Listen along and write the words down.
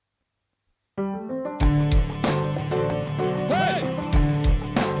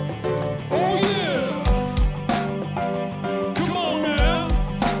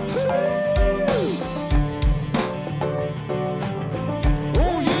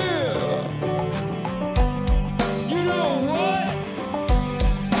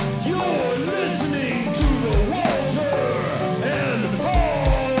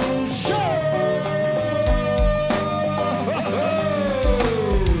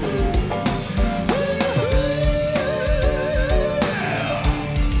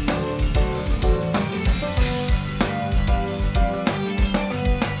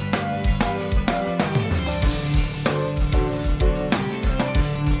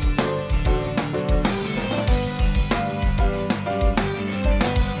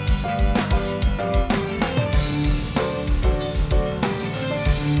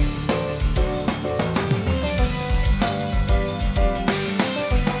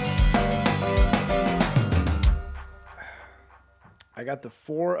I got the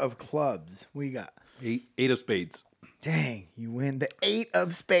 4 of clubs. We got. Eight of spades. Dang, you win the 8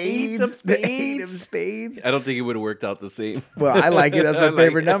 of spades. The 8 of spades. I don't think it would have worked out the same. Well, I like it. That's my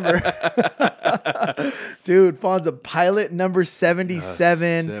favorite number. Dude, Fonz, pilot number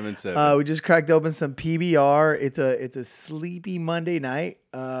 77. 77. We just cracked open some PBR. It's a sleepy Monday night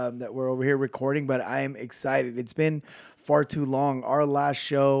that we're over here recording, but I am excited. It's been far too long. Our last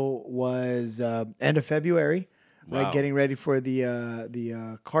show was end of February. Right, Wow. getting ready for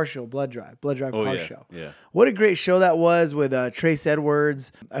the car show, Blood Drive car show. Yeah. What a great show that was with Trace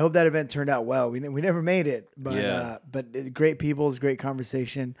Edwards. I hope that event turned out well. We never made it, but great people's great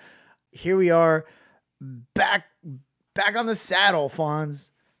conversation. Here we are, back on the saddle,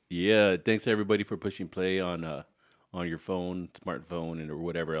 Fonz. Yeah. Thanks everybody for pushing play on your phone, smartphone, and or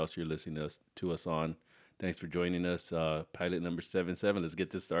whatever else you're listening to us on. Thanks for joining us. Pilot number 77. Let's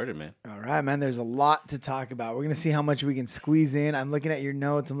get this started, man. All right, man. There's a lot to talk about. We're going to see how much we can squeeze in. I'm looking at your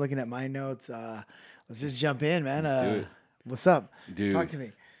notes. I'm looking at my notes. Let's just jump in, man. Let's do it. What's up? Dude. Talk to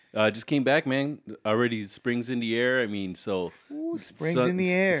me. Just came back, man. Already spring's in the air. I mean, so spring's in the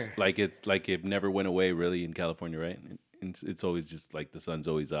air. It's like it never went away really in California, right? And it's always just like the sun's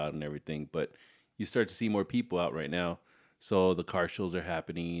always out and everything. But you start to see more people out right now. So the car shows are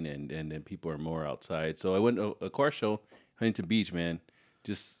happening, and then people are more outside. So I went to a car show, Huntington Beach, man.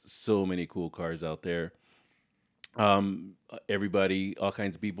 Just so many cool cars out there. Everybody, all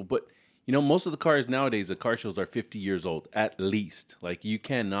kinds of people. But, you know, most of the cars nowadays, the car shows are 50 years old, at least. Like, you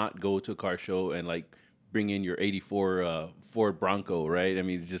cannot go to a car show and, like, bring in your 84 Ford Bronco, right? I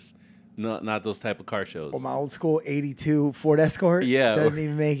mean, it's just not those type of car shows. Or my old school 82 Ford Escort. Yeah. Doesn't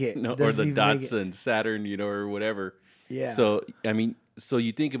even make it. No, or the Datsun Saturn, you know, or whatever. Yeah. So, I mean, so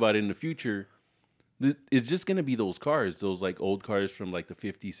you think about it in the future, it's just going to be those cars, those like old cars from like the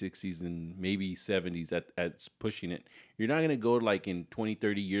 50s, 60s, and maybe 70s at pushing it. You're not going to go like in 20,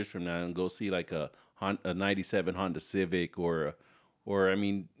 30 years from now and go see like a 97 Honda Civic or I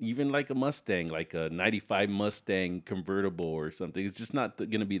mean, even like a Mustang, like a 95 Mustang convertible or something. It's just not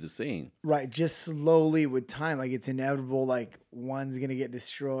going to be the same. Right. Just slowly with time. Like it's inevitable. Like one's going to get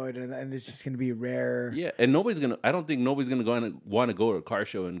destroyed and it's just going to be rare. Yeah. And I don't think nobody's going to want to go to a car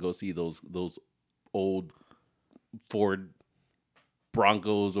show and go see those old Ford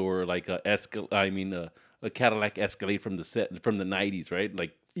Broncos or like a Cadillac Escalade from the 90s, right?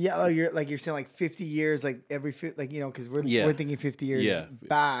 Like, yeah, you're saying like 50 years, like because we're thinking 50 years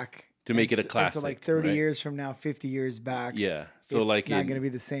back to make it a classic. So like 30 years from now, 50 years back. Yeah, so it's like not going to be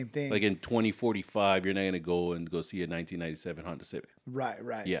the same thing. Like in 2045, you're not going to go see a 1997 Honda Civic.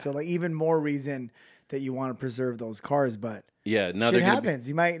 Right. Yeah. So like even more reason that you want to preserve those cars, but yeah, now shit happens.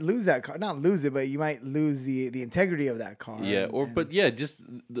 You might lose that car, not lose it, but you might lose the integrity of that car. Yeah,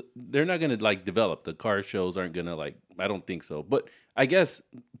 they're not going to like develop. The car shows aren't going to like. I don't think so, but. I guess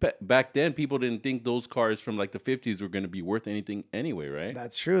back then people didn't think those cars from like the 50s were going to be worth anything anyway, right?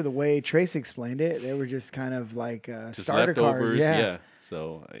 That's true. The way Trace explained it, they were just kind of like starter cars. Yeah.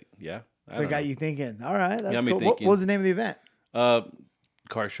 So, So it got you thinking, all right, that's cool. What was the name of the event?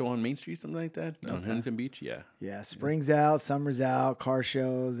 Car show on Main Street, something like that. On Huntington Beach, yeah. Yeah, spring's out, summer's out, car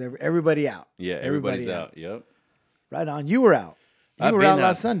shows, everybody out. Yeah, everybody's out. Yep. Right on. You were out. You were out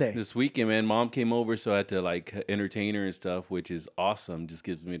last Sunday. This weekend, man. Mom came over, so I had to like entertain her and stuff, which is awesome. Just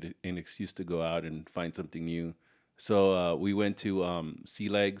gives me an excuse to go out and find something new. So we went to Sea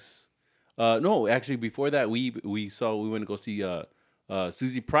Legs. No, actually, before that, we went to go see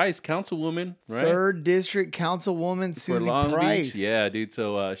Susie Price, councilwoman, right? 3rd District Councilwoman Susie Price. Beach. Yeah, dude.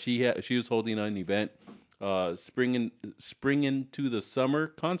 So she was holding an event, Spring into the Summer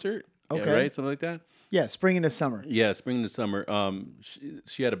concert. Okay. Yeah, right, something like that. Yeah, spring into summer. Yeah, spring into summer.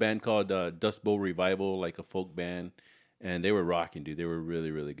 She had a band called Dust Bowl Revival, like a folk band, and they were rocking, dude. They were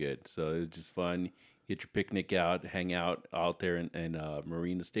really, really good. So it was just fun. Get your picnic out, hang out there in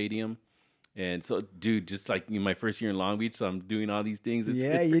Marina Stadium. And so, dude, just like my first year in Long Beach, so I'm doing all these things. It's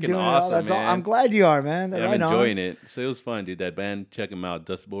you're doing awesome, it all. That's man. all. I'm glad you are, man. Yeah, I'm enjoying it. So it was fun, dude. That band, check them out.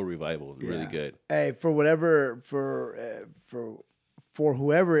 Dust Bowl Revival, really good. Hey, for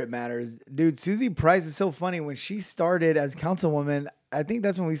whoever it matters, dude, Susie Price is so funny. When she started as councilwoman, I think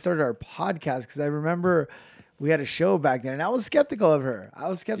that's when we started our podcast, because I remember we had a show back then, and I was skeptical of her. And I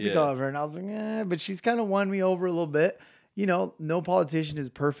was like, but she's kind of won me over a little bit. You know, no politician is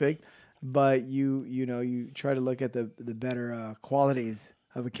perfect, but you try to look at the better qualities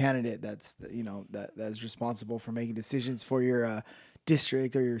of a candidate that's responsible for making decisions for your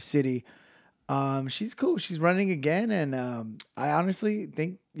district or your city. She's cool. She's running again. And I honestly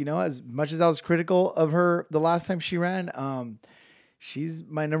think, as much as I was critical of her the last time she ran, she's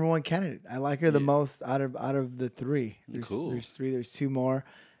my number one candidate. I like her the most out of the three. Cool. There's three. There's two more,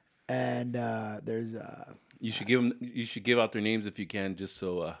 and there's You should give them. You should give out their names if you can, just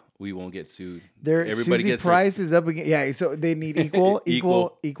so we won't get sued. Susie Price is up against. Yeah, so they need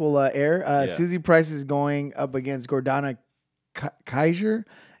equal air. Yeah. Susie Price is going up against Gordana Kaiser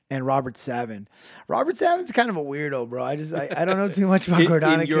and Robert Savin. Robert Savin's kind of a weirdo, bro. I don't know too much about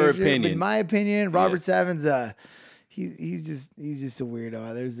Gordana. In your Kaiser, opinion. but in my opinion, Robert Savin's he's just a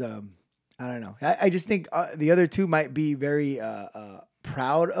weirdo. There's I don't know. I just think the other two might be very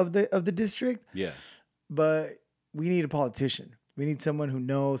proud of the district. Yeah. But we need a politician. We need someone who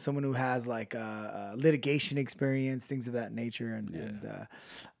knows, someone who has like litigation experience, things of that nature. And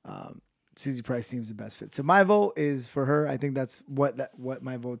Susie Price seems the best fit. So my vote is for her. I think that's what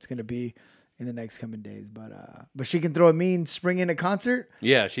my vote's going to be in the next coming days. But she can throw a mean spring in a concert.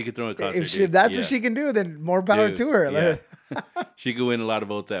 Yeah, she could throw a concert. If that's what she can do, then more power to her. Yeah. She could win a lot of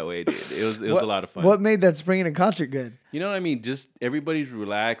votes that way, dude. It was a lot of fun. What made that spring in a concert good? You know what I mean? Just everybody's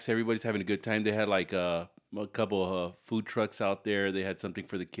relaxed. Everybody's having a good time. They had like a couple of food trucks out there. They had something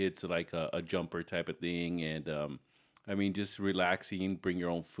for the kids, to like a jumper type of thing. And I mean, just relaxing, bring your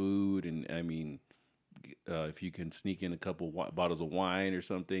own food. And I mean, if you can sneak in a couple bottles of wine or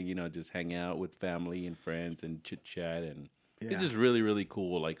something, you know, just hang out with family and friends and chit chat. And it's just really, really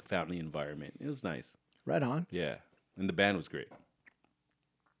cool, like family environment. It was nice. Right on. Yeah. And the band was great.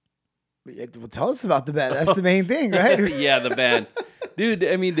 Well, tell us about the band. That's the main thing, right? Yeah, the band. Dude,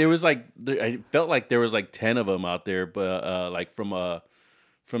 I mean, there was like, I felt like there was like 10 of them out there, but like from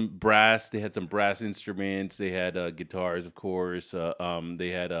brass, they had some brass instruments. They had guitars, of course. They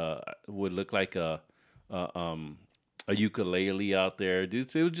had would look like a ukulele out there. Dude,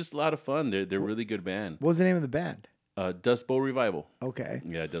 so it was just a lot of fun. They're a really good band. What was the name of the band? Dust Bowl Revival. Okay.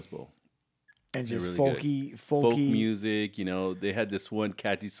 Yeah, Dust Bowl. And just really folky folk music. You know, they had this one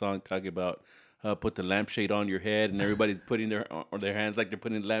catchy song talking about put the lampshade on your head, and everybody's putting their hands like they're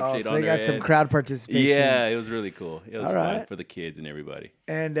putting the lampshade on their head. So they got some crowd participation. Yeah, it was really cool. It was fun for the kids and everybody.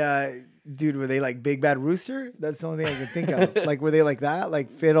 And dude, were they like Big Bad Rooster? That's the only thing I can think of. Like, were they like that? Like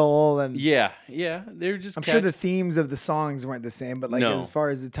fiddle and yeah, they were just. I'm sure the themes of the songs weren't the same, but like as far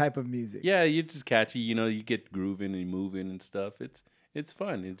as the type of music. Yeah, you're just catchy. You know, you get grooving and moving and stuff. It's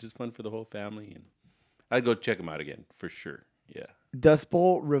fun. It's just fun for the whole family, and I'd go check them out again for sure. Yeah. Dust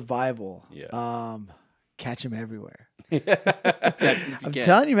Bowl Revival. Yeah. Catch them everywhere. I'm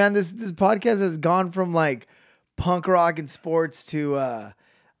telling you, man, this podcast has gone from like punk rock and sports to a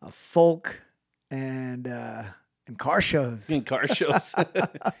folk and car shows. And car shows.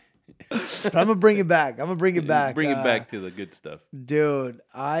 But I'm gonna bring it back. Bring it back To the good stuff. Dude,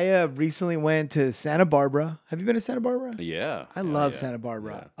 I recently went to Santa Barbara. Have you been to Santa Barbara? Yeah. I love Santa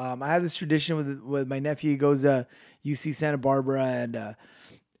Barbara. Yeah. I have this tradition with my nephew. He goes UC Santa Barbara, and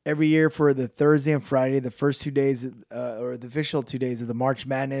every year for the Thursday and Friday, the first 2 days, or the official 2 days of the March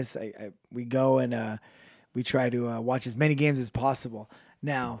Madness, we go and we try to watch as many games as possible.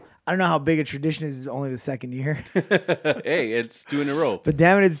 Now, I don't know how big a tradition is. It's only the second year. Hey, it's 2 in a row. But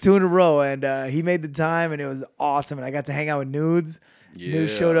damn it, it's 2 in a row. And he made the time, and it was awesome. And I got to hang out with Nudes. Yeah.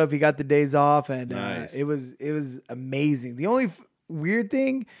 Nudes showed up. He got the days off, and nice. It was amazing. The only weird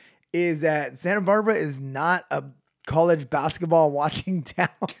thing is that Santa Barbara is not a college basketball watching town.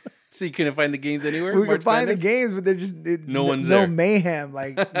 So you couldn't find the games anywhere? We could find the games, but they're just no one's no there. Mayhem.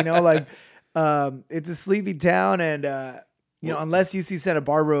 Like, you know, like it's a sleepy town, and you know, unless UC Santa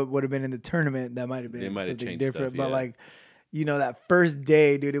Barbara would have been in the tournament, that might have been something different. Stuff, yeah. But like, you know, that first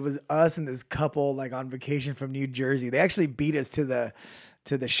day, dude, it was us and this couple like on vacation from New Jersey. They actually beat us to the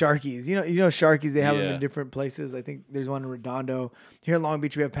Sharkies. You know Sharkies, they have them in different places. I think there's one in Redondo. Here in Long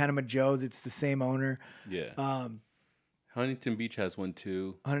Beach, we have Panama Joe's. It's the same owner. Yeah. Huntington Beach has one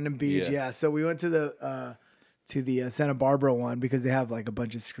too. Huntington Beach, yeah. So we went to the Santa Barbara one because they have like a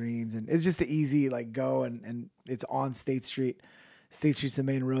bunch of screens, and it's just an easy like go, and it's on State Street. State Street's the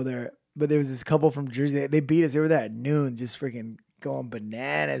main road there. But there was this couple from Jersey. They beat us. They were there at noon, just freaking going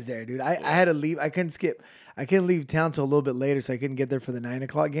bananas there, dude. I had to leave. I couldn't leave town till a little bit later, so I couldn't get there for the 9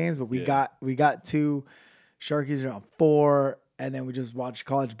 o'clock games. But we got to Sharkies around 4, and then we just watched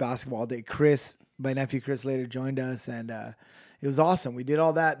college basketball all day. My nephew Chris later joined us, and it was awesome. We did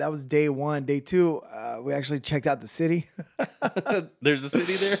all that. That was day 1. Day 2, we actually checked out the city. There's a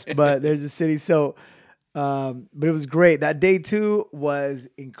city there? But there's a city. So, but it was great. That day 2 was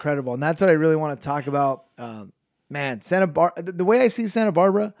incredible. And that's what I really want to talk about. Man, the way I see Santa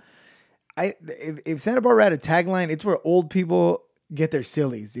Barbara, if Santa Barbara had a tagline, it's where old people get their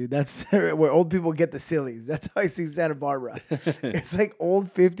sillies, dude. That's where old people get the sillies. That's how I see Santa Barbara. It's like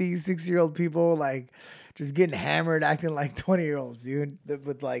old 50, 60-year-old people like just getting hammered, acting like 20-year-olds, dude,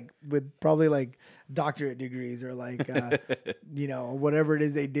 with probably like doctorate degrees or like, whatever it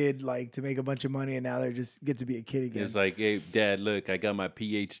is they did like to make a bunch of money, and now they're just get to be a kid again. It's like, hey, Dad, look, I got my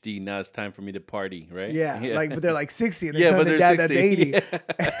PhD. Now it's time for me to party, right? Yeah. But they're like 60, and they're Yeah, telling but their they're dad 60. that's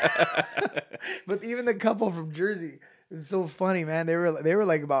 80. But even the couple from Jersey, it's so funny, man. They were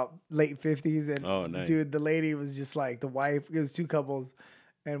like about late 50s, and Oh, nice. dude, the lady was just like the wife. It was two couples,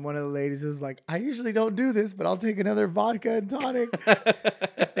 and one of the ladies was like, "I usually don't do this, but I'll take another vodka and tonic."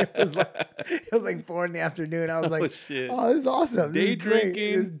 it was like 4 PM. I was like, shit. "Oh, this is awesome! This Day is great.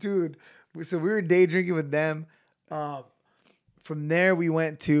 drinking. This dude." So we were day drinking with them. From there, we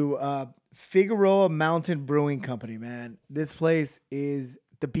went to Figueroa Mountain Brewing Company. Man, this place is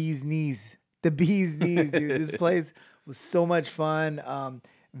the bee's knees. The bee's knees, dude. This place was so much fun.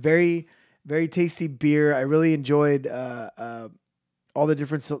 Very, very tasty beer. I really enjoyed all the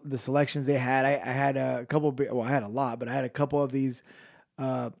different the selections they had. I had a couple. I had a lot, but I had a couple of these.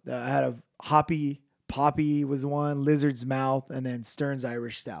 I had a Hoppy Poppy was one, Lizard's Mouth, and then Stern's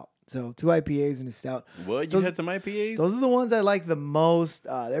Irish Stout. So 2 IPAs and a stout. What? You had some IPAs? Those are the ones I like the most.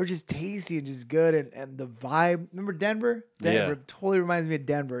 They were just tasty and just good, and the vibe. Remember Denver? Denver totally reminds me of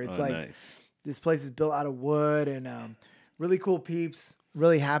Denver. It's nice. This place is built out of wood, and really cool peeps,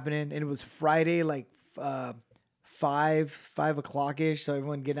 really happening. And it was Friday, like 5 o'clock ish. So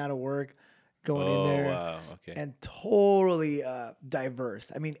everyone getting out of work, going in there. Oh, wow. Okay. And totally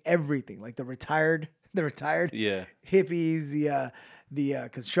diverse. I mean, everything, like the retired Yeah. hippies, the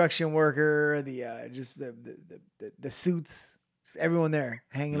construction worker, just the suits, just everyone there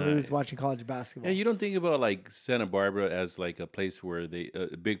hanging loose, Nice. watching college basketball. Yeah, you don't think about like Santa Barbara as like a place where they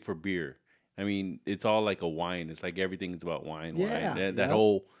big for beer. I mean, it's all like a wine. It's like everything's about wine. Yeah, Wine. That yep.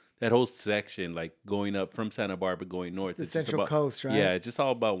 whole section, like going up from Santa Barbara, going north, The it's just Central about- Coast, right? Yeah, it's just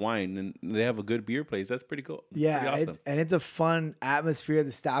all about wine, and they have a good beer place. That's pretty cool. Yeah, Pretty awesome. it's a fun atmosphere.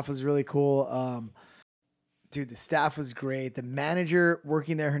 The staff was really cool. Dude, the staff was great. The manager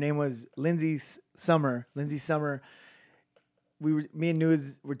working there, her name was Lindsay Summer. Me and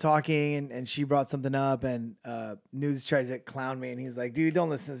News were talking, and she brought something up, and News tries to clown me, and he's like, "Dude,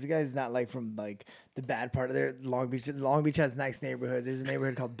 don't listen to this. This guy's not like from like the bad part of there. Long Beach. Long Beach has nice neighborhoods. There's a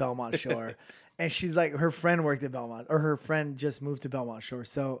neighborhood called Belmont Shore." And she's like, her friend worked at Belmont, or her friend just moved to Belmont Shore.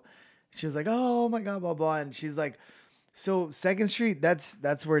 So she was like, "Oh my God, blah, blah." And she's like, "So 2nd Street,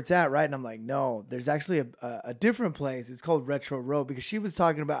 that's where it's at, right?" And I'm like, "No, there's actually a different place. It's called Retro Row," because she was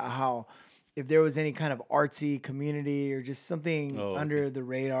talking about how if there was any kind of artsy community or just something under the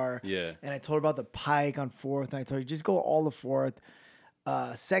radar. Yeah. And I told her about the Pike on 4th, and I told her, just go all the 4th.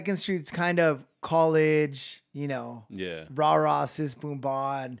 2nd Street's kind of college, Yeah. rah-rah, sis, boom,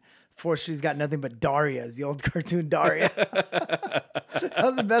 bah, and 4th Street's got nothing but Daria's, the old cartoon Daria. That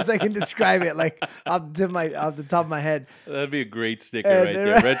was the best I can describe it, like off the top of my head. That'd be a great sticker And right then-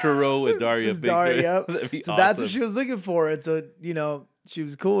 there. Retro Row with Daria. This Big Daria, there. yep. That'd be So awesome. that's what she was looking for. And so, she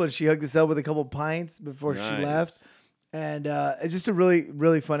was cool, and she hooked us up with a couple pints before she Nice. left. And it's just a really,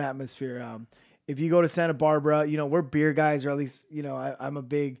 really fun atmosphere. If you go to Santa Barbara, we're beer guys, or at least, I'm a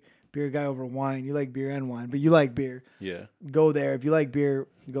big beer guy over wine. You like beer and wine, but you like beer. Yeah. Go there. If you like beer,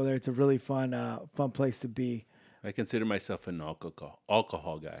 go there. It's a really fun place to be. I consider myself an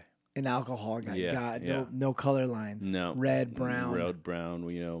alcohol guy. An alcohol guy. Yeah, God, yeah. no color lines. No. Red, brown, Red,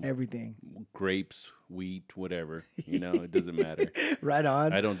 brown, everything. grapes, wheat, whatever. It doesn't matter. Right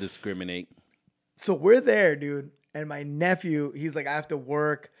on. I don't discriminate. So we're there, dude. And my nephew, he's like, I have to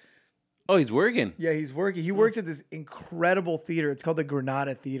work. Oh, he's working. Yeah, he's working. He works at this incredible theater. It's called the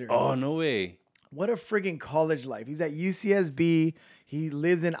Granada Theater. Oh, no way. What a friggin' college life. He's at UCSB. He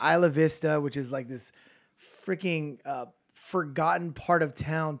lives in Isla Vista, which is like this freaking forgotten part of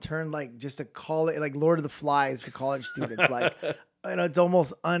town turned like just a college, like Lord of the Flies for college students. Like, it's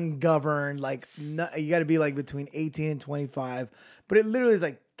almost ungoverned. Like, you got to be like between 18 and 25. But it literally is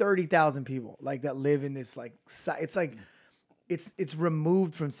like 30,000 people like that live in this like, it's like, it's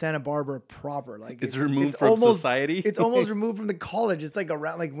removed from Santa Barbara proper. Like it's removed from society. It's almost removed from the college. It's like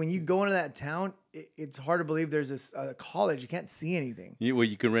around, like when you go into that town, it's hard to believe there's a college. You can't see anything.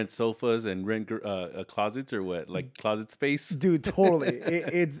 You can rent sofas and rent closets or what? Like closet space? Dude, totally.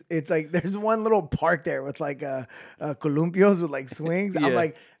 It's like there's one little park there with like columpios with like swings. I'm Yeah.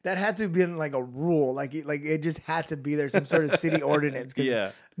 like, that had to be like a rule. Like it just had to be there, some sort of city ordinance, because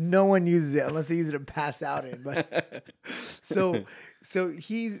Yeah. no one uses it unless they use it to pass out in. But so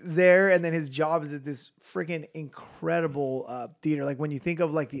he's there, and then his job is at this freaking incredible theater. Like when you think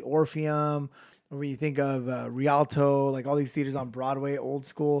of like the Orpheum, or when you think of Rialto, like all these theaters on Broadway, old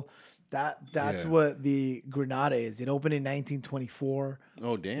school. That's Yeah. what the Granada is. It opened in 1924.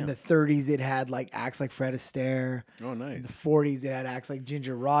 Oh In damn. the 30s, it had like acts like Fred Astaire. Oh In the nice. 40s, it had acts like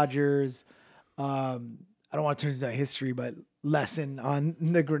Ginger Rogers. I don't want to turn this into history, but lesson on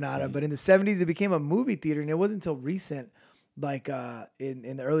the Granada. But in the 70s, it became a movie theater, and it wasn't until recent, like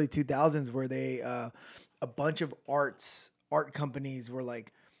in the early 2000s, where they a bunch of art companies were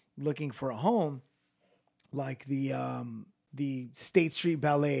like looking for a home, like the State Street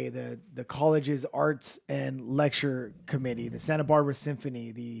Ballet, the college's arts and lecture committee, the Santa Barbara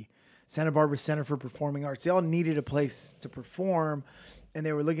Symphony, the Santa Barbara Center for Performing Arts. They all needed a place to perform, and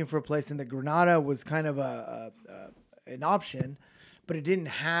they were looking for a place. And the Granada was kind of an option, but it didn't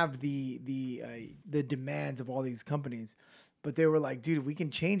have the demands of all these companies. But they were like, dude, we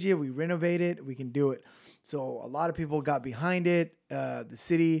can change it, we renovate it, we can do it. So a lot of people got behind it. The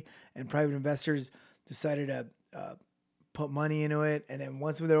city and private investors decided to put money into it, and then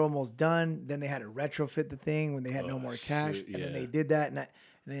once they were almost done, then they had to retrofit the thing when they had no more cash, shit, and then yeah. they did that, and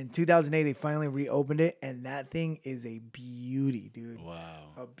in 2008 they finally reopened it, and that thing is a beauty, dude. Wow.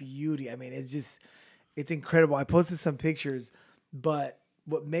 A beauty. I mean, it's incredible. I posted some pictures, but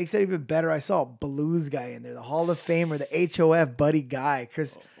what makes it even better, I saw a blues guy in there, the Hall of Famer, the HOF Buddy Guy.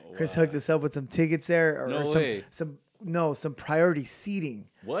 Chris hooked us up with some tickets there, No or way. some priority seating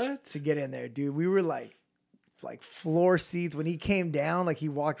What? to get in there, dude. We were like floor seats. When he came down, like he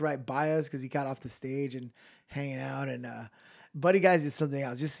walked right by us because he got off the stage and hanging out. And Buddy Guys is something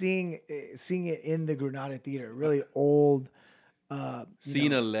else. Just seeing it in the Granada Theater, really old.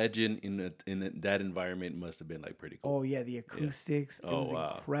 Seeing a legend in that environment must have been like pretty cool. Oh yeah, the acoustics. It Oh, was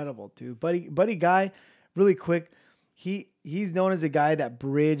wow. incredible, dude. Buddy Guy, really quick. He's known as a guy that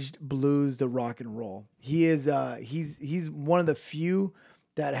bridged blues to rock and roll. He is he's one of the few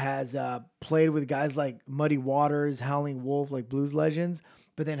that has played with guys like Muddy Waters, Howling Wolf, like blues legends,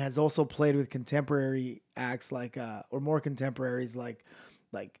 but then has also played with contemporary acts like or more contemporaries like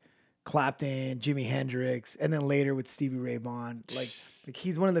Clapton, Jimi Hendrix, and then later with Stevie Ray Vaughan. Like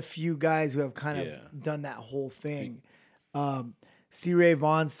he's one of the few guys who have kind of Yeah. done that whole thing. Stevie Ray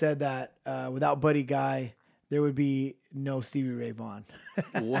Vaughan said that without Buddy Guy, there would be no Stevie Ray Vaughan.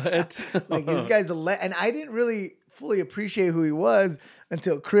 What? Like this guy's and I didn't really fully appreciate who he was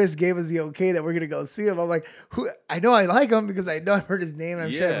until Chris gave us the okay that we're gonna go see him. I'm like, who? I know I like him because I know I've heard his name and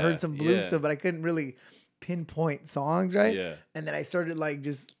I'm sure I've Yeah, heard some blues yeah. stuff, but I couldn't really pinpoint songs, right? Yeah. And then I started like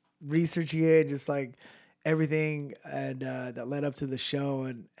just researching it, just like everything and that led up to the show,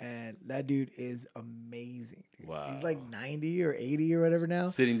 and that dude is amazing. Dude. Wow. He's like 90 or 80 or whatever now.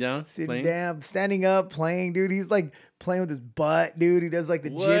 Sitting down, Sitting playing? down, standing up, playing, dude. He's like playing with his butt, dude. He does like the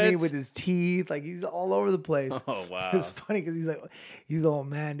Jimmy What? with his teeth. Like he's all over the place. Oh wow. It's funny because he's an old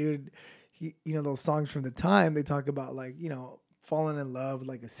man, dude. He, those songs from the time, they talk about like, falling in love with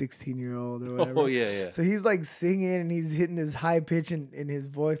like a 16-year-old or whatever. Oh yeah. So he's like singing and he's hitting his high pitch in his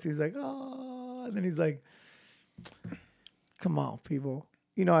voice. He's like, oh, and then he's like, come on, people.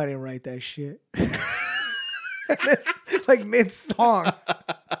 I didn't write that shit. Like mid-song.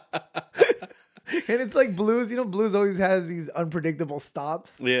 And it's like blues. Blues always has these unpredictable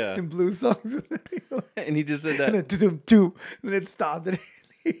stops. Yeah. In blues songs. And he just said And that. then do, and then it stopped. And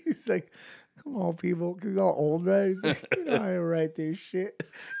he's like, come on, people. Because he's all old, right? He's like, I didn't write this shit.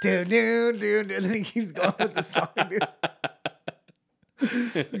 Do. And then he keeps going with the song, dude.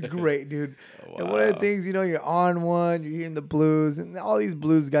 It's great, dude. And one of the Wow. things, you're on one, you're hearing the blues, and all these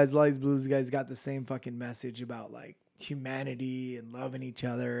blues guys got the same fucking message about like humanity and loving each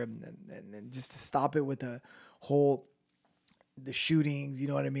other, and just to stop it with the shootings, you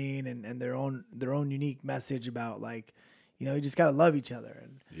know what I mean, and their own unique message about like, you just gotta love each other.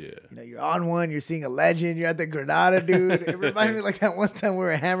 And Yeah. you're on one, you're seeing a legend, you're at the Granada, dude. It reminded me like that one time we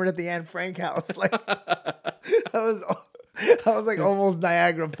were hammered at the Anne Frank house. Like I was like almost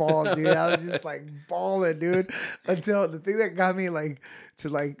Niagara Falls, dude. I was just like balling, dude. Until the thing that got me like to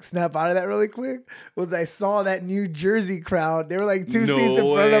like snap out of that really quick was I saw that New Jersey crowd. They were like two No seats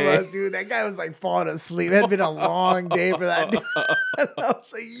in front of way. us, dude. That guy was like falling asleep. It had been a long day for that dude. And I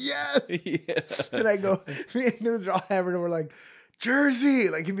was like, yes. Yeah. And I go, me and News are all hammered and we're like, Jersey,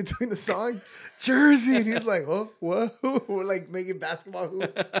 like in between the songs, Jersey. And he's like, oh, what? We're like making basketball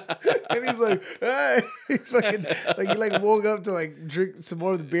hoop. And he's like, hey. He's fucking, like, he like woke up to like drink some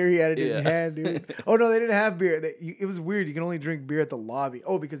more of the beer he had in his Yeah. hand, dude. Oh, no, they didn't have beer. It was weird. You can only drink beer at the lobby.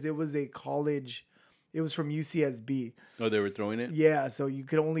 Oh, because it was a college, it was from UCSB. Oh, they were throwing it? Yeah, so you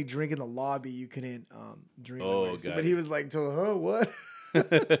could only drink in the lobby. You couldn't drink. Oh, anywhere. got But it. he was like, what?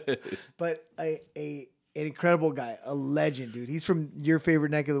 But An incredible guy, a legend, dude. He's from your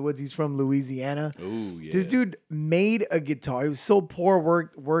favorite neck of the woods. He's from Louisiana. Oh yeah. This dude made a guitar. He was so poor,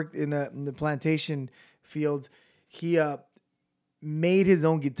 worked in the plantation fields. He made his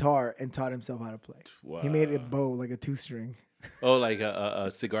own guitar and taught himself how to play. Wow. He made a bow, like a 2-string. Oh, like a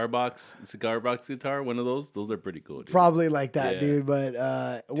cigar box guitar, one of those. Those are pretty cool, dude. Probably like that, Yeah. dude. But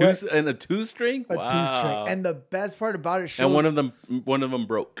And a 2-string. a Wow. 2-string. And the best part about it shows And one of them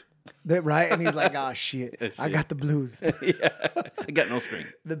broke. that, right? And he's like, oh shit, I Shit. got the blues. Yeah, I got no string.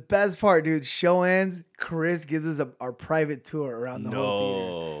 The best part, dude, show ends. Chris gives us our private tour around the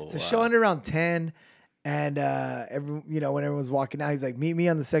whole theater. So wow. show ended around 10, and when everyone's walking out, he's like, "Meet me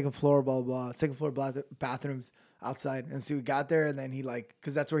on the second floor, blah blah blah. Second floor bathrooms outside." And so we got there, and then he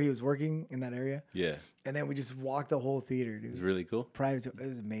because that's where he was working in that area, Yeah, and then we just walked the whole theater, dude. it's really cool. Private tour. It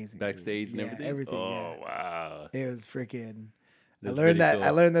was amazing. Backstage dude. and everything. Everything. Oh Yeah. wow. It was freaking. That's I learned really that. cool. I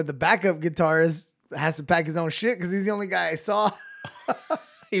learned that the backup guitarist has to pack his own shit because he's the only guy I saw.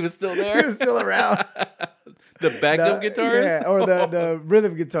 He was still He there. was still around. The backup No, guitarist. yeah, or the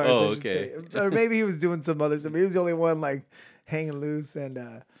rhythm guitarist. Oh, I should okay. say. Or maybe he was doing some other stuff. He was the only one like hanging loose, and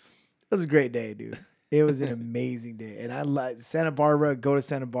it was a great day, dude. It was an amazing day, and I like Santa Barbara. Go to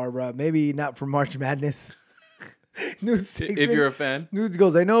Santa Barbara. Maybe not for March Madness. Nudes takes If me- you're a fan. Nudes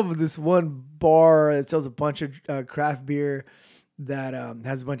goes, I know of this one bar that sells a bunch of craft beer that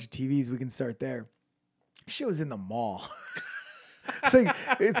has a bunch of TVs. We can start there. Shit was in the mall. It's like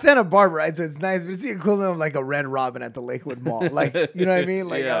it's Santa Barbara, right? So it's nice, but it's the equivalent of like a Red Robin at the Lakewood Mall. Like, you know what I mean?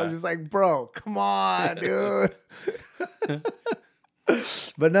 Like I Yeah. was just like, bro, come on, dude.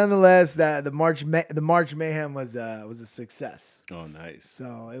 But nonetheless, the March Mayhem was a success. Oh, nice.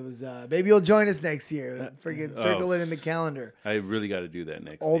 So it was. Maybe you'll join us next year. Freaking circle it in the calendar. I really got to do that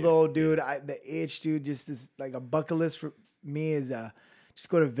next. Although, year. dude, the itch, dude, just this like a bucket list for me is just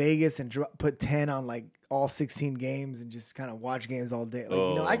go to Vegas and put 10 on like all 16 games and just kind of watch games all day.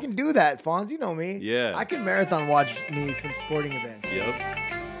 Like, I Oh. can do that, Fonz. You know me. Yeah. I can marathon watch me some sporting events.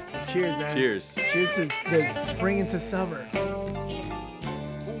 Yep. Cheers, man. Cheers. Cheers to the spring into summer.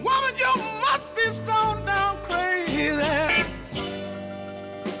 Woman, you must be stoned down crazy.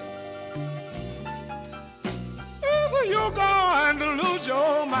 Either you're going to lose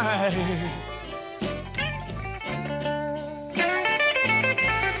your mind.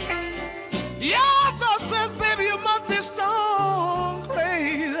 Your so says, baby, you must be stone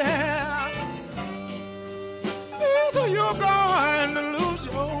crazy. Either you're going to lose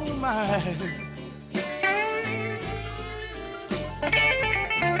your mind.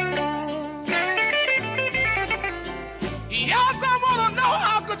 Yes, I wanna know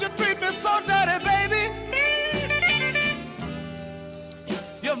how could you treat me so dirty, baby?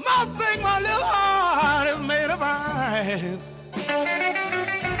 You must think my little heart is made of iron.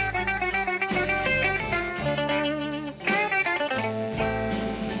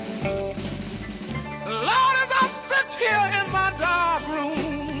 Lord, as I sit here in my dark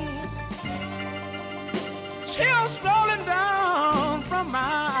room, chills rolling down from my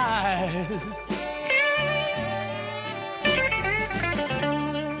eyes.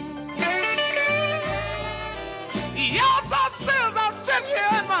 Yes, I says I sit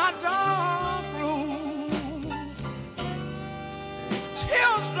here in my dark room,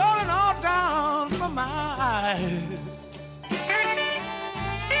 tears rolling all down from my eyes.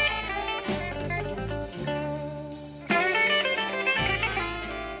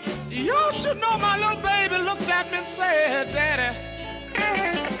 You should know my little baby looked at me and said, Daddy,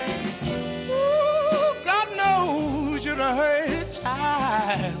 ooh, God knows you're a hurt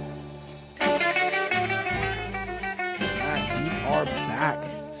child. All right, we are back.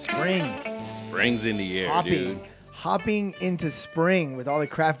 Spring. Spring's in the air, dude. Hopping into spring with all the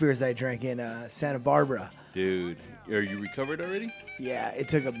craft beers I drank in Santa Barbara. Dude, are you recovered already? Yeah, it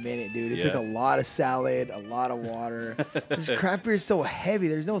took a minute, dude. It took Yeah. a lot of salad, a lot of water. Just craft beer is so heavy.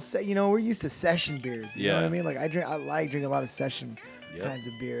 There's no, we're used to session beers. You know what I Yeah. mean? Like I like drinking a lot of session Yep. kinds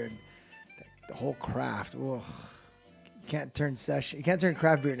of beer, and the whole craft. Ugh. You can't turn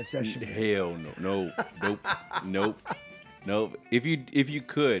craft beer into session beer. Hell no, nope. If you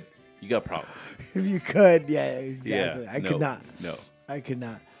could, you got problems. If you could, yeah, exactly. Yeah, I could not. No. I could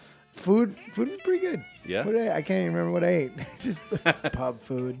not. Food was pretty good. Yeah? What did I can't even remember what I ate. Just pub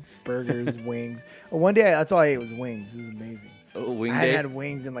food, burgers, wings. One day, that's all I ate was wings. It was amazing. Oh, wing I hadn't day. had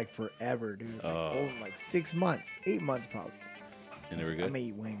wings in like forever, dude. Like 6 months, 8 months probably. And they were I'm good. gonna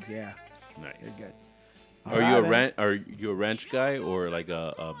eat wings, yeah. Nice. They're good. Are All you right, a man. Are you a ranch guy or like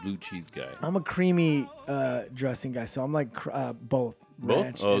a blue cheese guy? I'm a creamy dressing guy, so I'm like both. Both?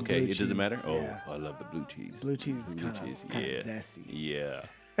 ranch Oh, and okay. blue It doesn't cheese. matter? Oh, Yeah. I love the blue cheese. Blue cheese is Blue kind cheese. of Yeah. zesty. Yeah.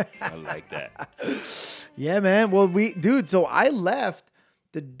 I like that. Yeah, man. Well, dude, so I left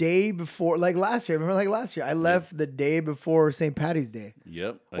the day before, like last year. Remember, like last year, I left the day before St. Patty's Day.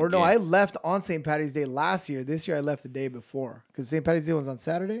 Yep. Or no, again. I left on St. Patty's Day last year. This year, I left the day before because St. Patty's Day was on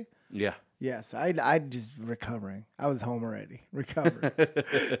Saturday. Yeah. Yes, I just recovering. I was home already, recovering.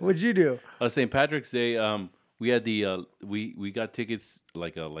 What'd you do? St. Patrick's Day, we had the we got tickets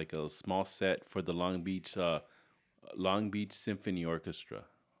like a small set for the Long Beach Symphony Orchestra.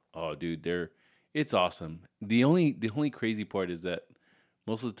 Oh, dude, it's awesome. The only crazy part is that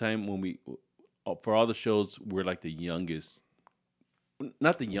most of the time when we for all the shows we're like the youngest,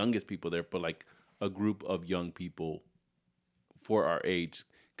 not the youngest people there, but like a group of young people for our age.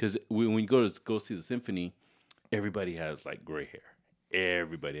 Because when you go see the symphony, everybody has like gray hair.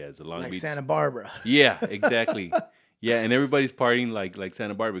 Everybody has a Long Like Beach. Santa Barbara. Yeah, exactly. Yeah, and everybody's partying like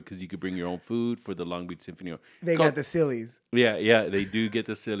Santa Barbara because you could bring your own food for the Long Beach Symphony. They got the sillies. Yeah, they do get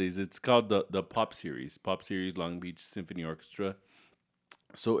the sillies. It's called the Pop Series Long Beach Symphony Orchestra.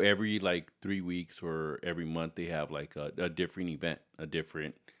 So every like 3 weeks or every month they have like a different event, a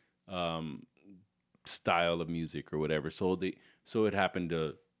different style of music or whatever. So it happened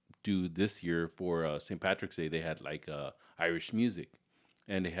to do this year for St. Patrick's Day. They had like Irish music,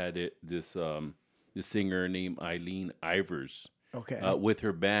 and they had this singer named Eileen Ivers, Okay. with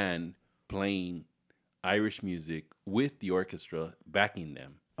her band playing Irish music with the orchestra backing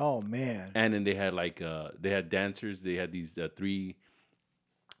them. Oh man. And then they had dancers. They had these three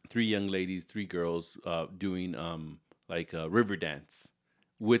young ladies, three girls doing river dance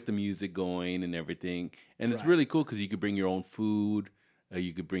with the music going and everything. And it's really cool because you could bring your own food,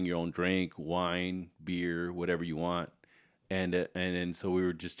 you could bring your own drink, wine, beer, whatever you want. And so we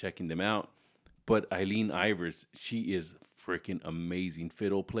were just checking them out. But Eileen Ivers, she is freaking amazing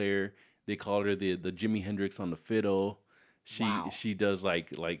fiddle player. They call her the Jimi Hendrix on the fiddle. She does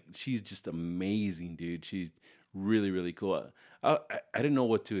like she's just amazing, dude. She's really, really cool. I didn't know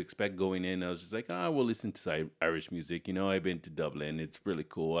what to expect going in. I was just like, we'll listen to Irish music. You know, I've been to Dublin. It's really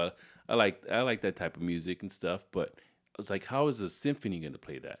cool. I like that type of music and stuff. But I was like, how is a symphony going to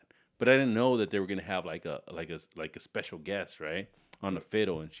play that? But I didn't know that they were going to have like a special guest, right, on the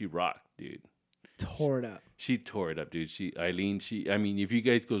fiddle, and she rocked, dude. Tore it up. She tore it up, dude. Eileen, I mean, if you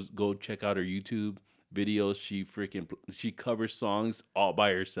guys go check out her YouTube videos, she covers songs all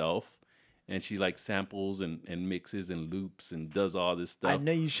by herself, and she like samples and mixes and loops and does all this stuff. I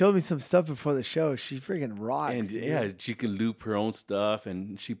know you showed me some stuff before the show. She freaking rocks. And dude. yeah, she can loop her own stuff,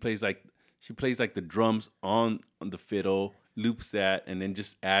 and she plays like the drums on the fiddle, loops that, and then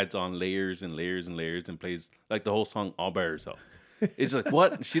just adds on layers and layers and layers, and plays like the whole song all by herself. It's like,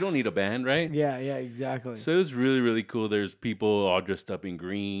 what? She don't need a band, right? Yeah, exactly. So it was really, really cool. There's people all dressed up in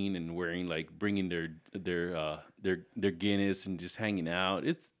green and wearing bringing their Guinness and just hanging out.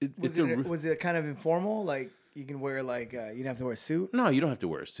 Was it kind of informal? Like you can wear you don't have to wear a suit. No, you don't have to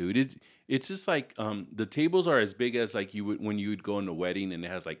wear a suit. It's just like the tables are as big as like you would when you would go in a wedding, and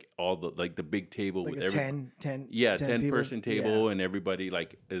it has like all the big table Like with a 10 people? person table, and everybody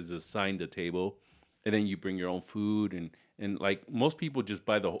like is assigned a table, and then you bring your own food and like most people just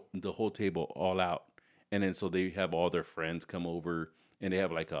buy the whole table all out, and then so they have all their friends come over, and they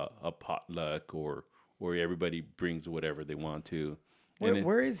have like a potluck or everybody brings whatever they want to.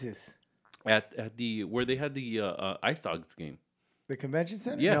 Where is this? At where they had the Ice Dogs game. The convention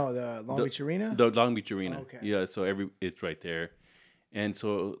center? Yeah. No, the Long Beach Arena? The Long Beach Arena. Okay. Yeah, so it's right there. And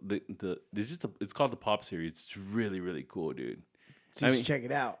so it's called the Pop Series. It's really, really cool, dude. So you should check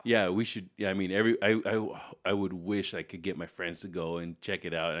it out. Yeah, we should. Yeah, I mean, I would wish I could get my friends to go and check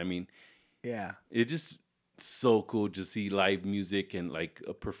it out. I mean, Yeah. it's just so cool to see live music and like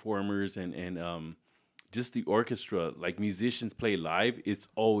performers and just the orchestra, like musicians play live. It's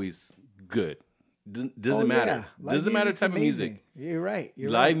always good. Doesn't matter. Live Doesn't matter music's type of amazing. music. You're right. You're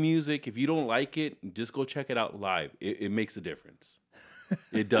Live right. music, if you don't like it, just go check it out live. It makes a difference.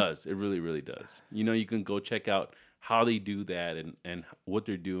 It does. It really, really does. You know, you can go check out how they do that and what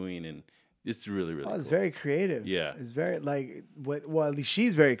they're doing, and it's really, really Oh, it's cool. very creative. Yeah. It's very well, at least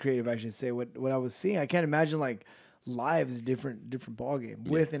she's very creative, I should say. What I was seeing, I can't imagine like live is a different ball game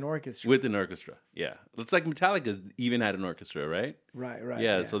with an orchestra. With an orchestra. Yeah. It's like Metallica even had an orchestra, right? Right.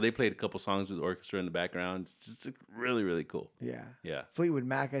 Yeah, so they played a couple songs with orchestra in the background. It's just really, really cool. Yeah. Yeah. Fleetwood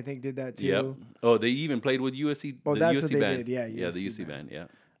Mac, I think, did that too. Yep. Oh, they even played with USC. Oh, the that's USC what they band. did. Yeah, Yeah, the USC USC band. Yeah.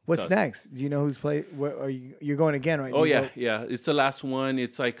 What's Us. next? Do you know who's playing? Where are you're going again, right? Oh You yeah, go- yeah. It's the last one.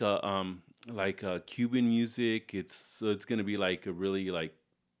 It's like a Cuban music. It's gonna be like a really like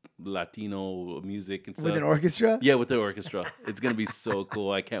Latino music and stuff. With an orchestra? Yeah, with the orchestra. It's gonna be so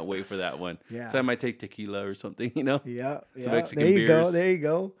cool. I can't wait for that one. Yeah. So I might take tequila or something, you know? Yeah. Some Yeah. Mexican There you go. beers. There you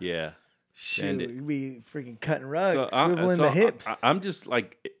go. Yeah. Shoot, it. you'd be freaking cutting rugs, swiveling the hips. I'm just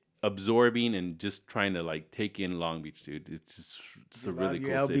like absorbing and just trying to like take in Long Beach, dude. It's a really your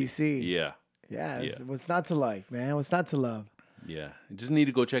cool LBC. city. Yeah. Yeah, Yeah. what's not to like, man? What's not to love? Yeah. I just need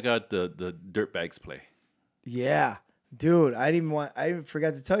to go check out the Dirtbags play. Yeah, dude. I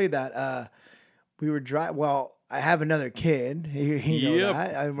forgot to tell you that. We were driving. Well, I have another kid. You know Yep.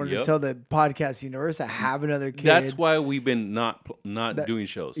 that. I wanted to Yep. tell the podcast universe I have another kid. That's why we've been not doing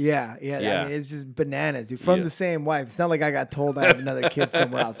shows. Yeah. Yeah. I mean, it's just bananas, dude. From Yeah. the same wife. It's not like I got told I have another kid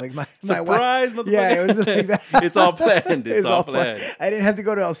somewhere else. Like my Surprise, wife. Yeah, it was like that. It's all planned. It's all planned. I didn't have to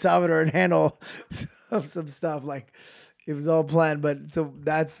go to El Salvador and handle some stuff. Like it was all planned. But so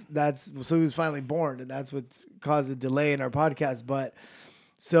so he was finally born, and that's what caused a delay in our podcast. But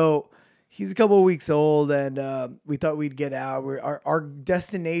so he's a couple of weeks old, and we thought we'd get out. Our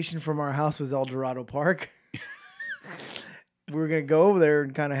destination from our house was El Dorado Park. We were gonna go over there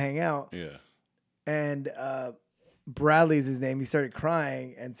and kind of hang out. Yeah. And Bradley's his name. He started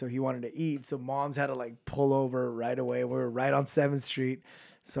crying, and so he wanted to eat. So mom's had to like pull over right away. We were right on 7th Street.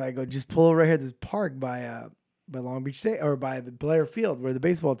 So I go, just pull over right here at this park by Long Beach State, or by the Blair Field where the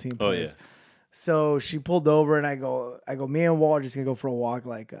baseball team plays. Oh, yeah. So she pulled over, and I go, me and Walt are just gonna go for a walk.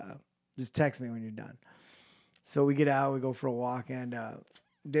 Like, just text me when you're done. So we get out, we go for a walk, and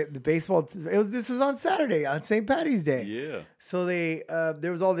the baseball. This was on Saturday, on St. Patty's Day. Yeah. So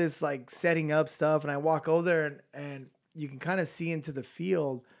there was all this like setting up stuff, and I walk over there, and you can kind of see into the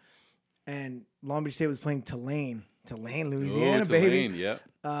field, and Long Beach State was playing Tulane, Louisiana, baby. Tulane,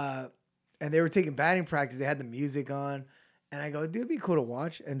 yeah. And they were taking batting practice. They had the music on, and I go, dude, it'd be cool to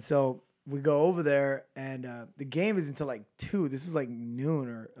watch. And so we go over there, and the game is until like 2. This was like noon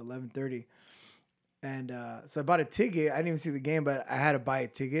or 11:30. And so I bought a ticket. I didn't even see the game, but I had to buy a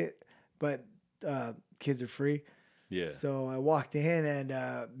ticket. But kids are free. Yeah. So I walked in, and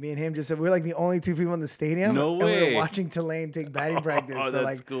me and him we were like the only 2 people in the stadium. No and we way. were watching Tulane take batting practice for that's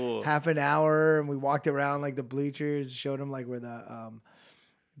like cool. half an hour. And we walked around like the bleachers, showed them like where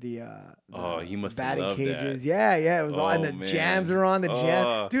he must have batting loved cages. that. Yeah. It was all, and Oh, the man. jams are on.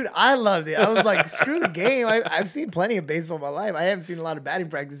 Oh. Dude, I loved it. I was like, screw the game. I've seen plenty of baseball in my life. I haven't seen a lot of batting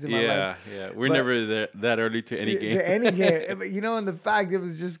practice in my life. Yeah. We're But- never that early to any game. To any game. But, and the fact it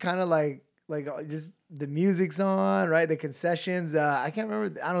was just kind of like just the music's on, right? The concessions. I can't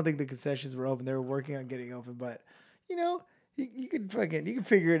remember. I don't think the concessions were open. They were working on getting open, but you can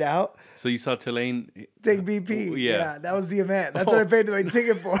figure it out. So you saw Tulane. Take BP. Yeah. That was the event. That's what I paid my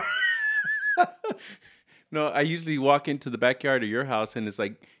ticket for. No, I usually walk into the backyard of your house and it's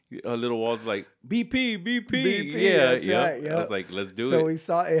like a little walls like BP. BP, Yeah, that's yep. right, yep. I was like, let's do So it. we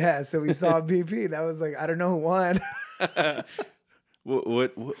saw BP. That was like, I don't know who won.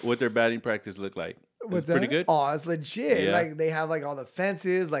 What their batting practice look like? What's It's pretty that? good. Oh, it's legit. Yeah. Like they have like all the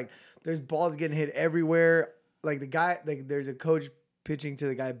fences. Like there's balls getting hit everywhere. Like the guy, like there's a coach pitching to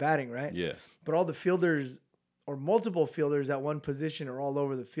the guy batting, right? Yeah. But all the fielders or multiple fielders at one position are all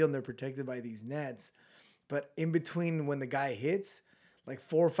over the field, and they're protected by these nets. But in between when the guy hits, like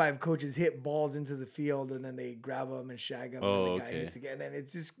 4 or 5 coaches hit balls into the field, and then they grab them and shag them, and then the guy hits again. And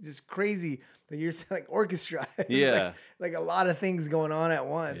it's just crazy that you're like orchestra. It's Yeah. like a lot of things going on at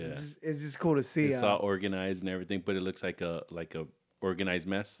once. Yeah. It's just cool to see. It's all organized and everything, but it looks like a organized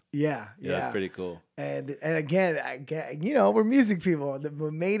mess. Yeah. That's pretty cool. And again, we're music people.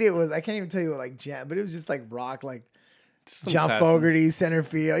 What made it was, I can't even tell you what like jam, but it was just like rock, like Some John classic- Fogerty center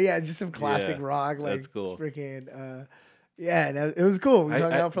field. Yeah, just some classic Yeah, rock. Like that's cool. Freaking and it was cool. We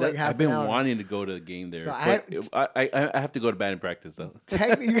hung out for like half I've been an hour. wanting to go to the game there. So but I have to go to batting practice though.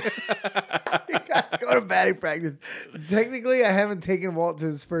 Technically, you gotta go to batting practice. Technically, I haven't taken Walt to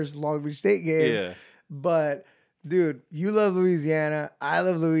his first Long Beach State game. Yeah. But dude, you love Louisiana. I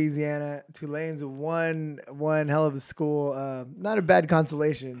love Louisiana. Tulane's one hell of a school. Not a bad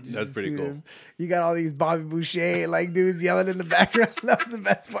consolation. just That's to pretty see cool. them. You got all these Bobby Boucher like dudes yelling in the background. That was the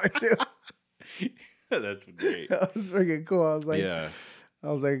best part too. That's great. That was freaking cool. I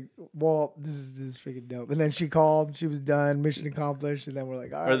was like, Walt, this is freaking dope. And then she called. She was done. Mission accomplished. And then we're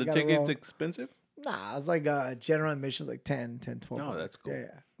like, all right. Are the gotta tickets roll. expensive? Nah, it's like general admission was like 10, 12 No, bucks. that's cool. Yeah.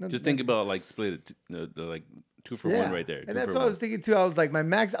 Nothing- Just think about like split it, the like 2 for 1 right there. And 2 that's for what I one. was thinking too. I was like, my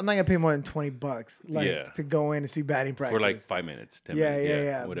max, I'm not gonna pay more than $20 like Yeah. to go in and see batting practice. for like 5 minutes, 10 Yeah, minutes.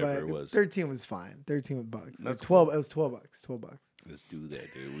 yeah. Whatever But it was. 13 was fine. 13 bucks. Or That's 12. It was $12. $12. Let's do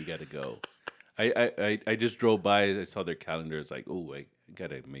that, dude. We gotta go. I just drove by. I saw their calendar. It's like, oh, I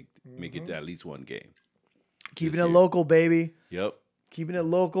gotta make it to at least one game. Keeping This it year. local, baby. Yep. Keeping it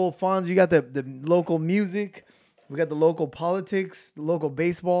local. Fonz, you got the local music. We got the local politics, the local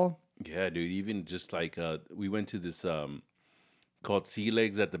baseball. Yeah, dude. Even just like we went to this called Sea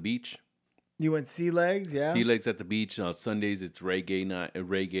Legs at the beach. You went Sea Legs, yeah? Sea Legs at the beach. Sundays it's reggae night,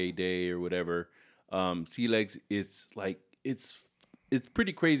 reggae day or whatever. Sea Legs, it's like it's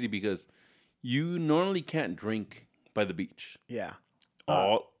pretty crazy because you normally can't drink by the beach. Yeah.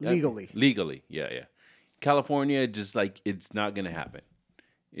 Legally, yeah. California, just like it's not gonna happen.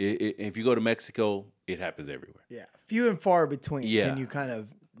 If you go to Mexico, it happens everywhere. Yeah. Few and far between. Yeah. Can you kind of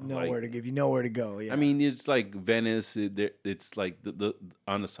know Like- where to give? You know where to go. Yeah. I mean, it's like Venice. It's like the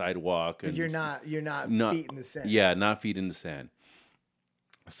on the sidewalk, but and you're it's not feet in the sand. Yeah, not feet in the sand.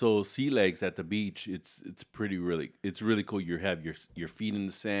 So Sea Legs at the beach, it's really cool. You have your feet in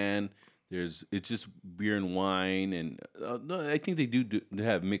the sand. It's just beer and wine, and no, I think they do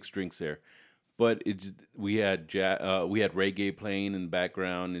have mixed drinks there. But we had reggae playing in the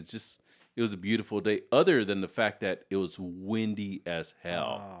background. It was a beautiful day. Other than the fact that it was windy as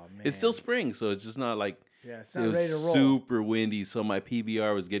hell. Oh, man. It's still spring, so it's just not like It's it not was ready to roll. super windy. So my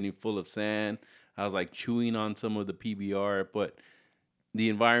PBR was getting full of sand. I was like chewing on some of the PBR, but the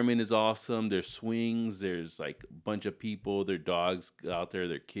environment is awesome. There's swings. There's like a bunch of people. Their dogs out there.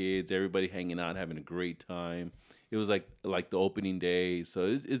 Their kids. Everybody hanging out, having a great time. It was like the opening day,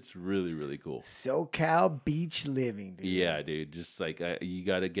 so it's really really cool. SoCal beach living, dude. Yeah, dude. Just like you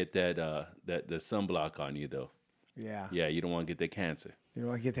got to get that the sunblock on you though. Yeah. Yeah, you don't want to get that cancer. You don't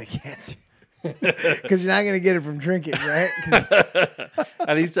want to get that cancer. Because you're not going to get it from drinking, right? 'Cause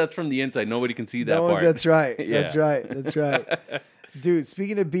At least that's from the inside. Nobody can see that no, part. that's right. Yeah. That's right. Dude,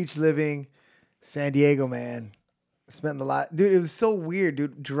 speaking of beach living, San Diego, man. Spent a lot. Dude, it was so weird,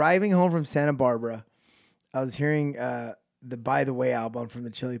 dude. Driving home from Santa Barbara, I was hearing the By the Way album from the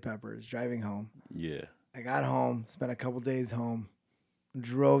Chili Peppers, driving home. Yeah. I got home, spent a couple days home,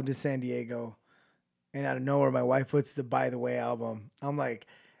 drove to San Diego, and out of nowhere, my wife puts the By the Way album. I'm like,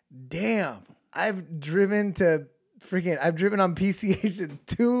 damn, I've driven on PCH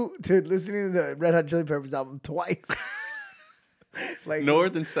to listening to the Red Hot Chili Peppers album twice. Like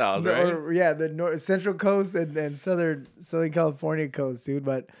North and south, right? The Central Coast and Southern California coast, dude.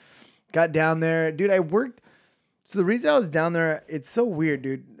 But got down there, dude. I worked. So the reason I was down there, it's so weird,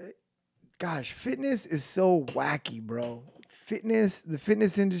 dude. Gosh, fitness is so wacky, bro. The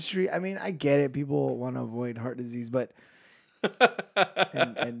fitness industry. I mean, I get it. People want to avoid heart disease, but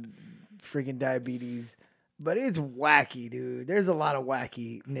and freaking diabetes. But it's wacky, dude. There's a lot of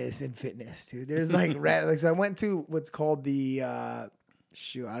wackiness in fitness, dude. There's like so I went to what's called the I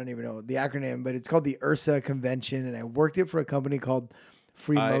don't even know the acronym, but it's called the URSA convention, and I worked it for a company called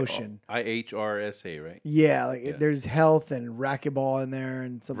Free Motion. IHRSA, right? Yeah, there's health and racquetball in there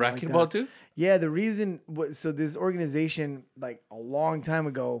and something like that. Racquetball too? Yeah, the reason so this organization like a long time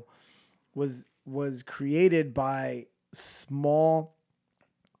ago was created by small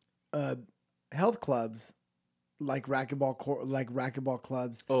health clubs like racquetball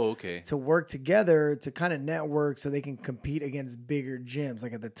clubs Oh, okay. to work together to kind of network so they can compete against bigger gyms.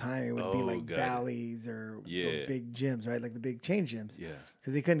 Like at the time it would be like got it. Bally's or those Yeah. big gyms, right? Like the big chain gyms. Yeah.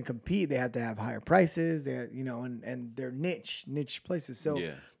 Because they couldn't compete. They had to have higher prices. They had, and they're niche places. So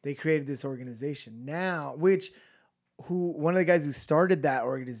Yeah. they created this organization now, one of the guys who started that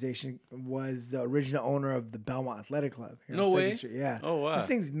organization was the original owner of the Belmont Athletic Club. Here on No 2nd way. Street. Yeah. Oh, wow. This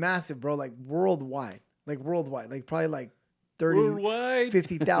thing's massive, bro. Like worldwide. Like probably like 30, Worldwide?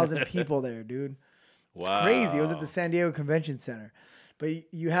 50,000 people there, dude. It's crazy. It was at the San Diego Convention Center. But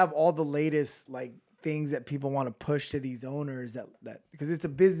you have all the latest like things that people want to push to these owners that because it's a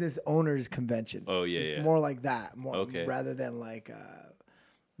business owners convention. Oh, yeah, It's yeah. more like that, Okay. rather than like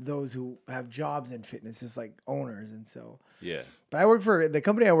those who have jobs in fitness. It's like owners, and so. Yeah. But I worked for the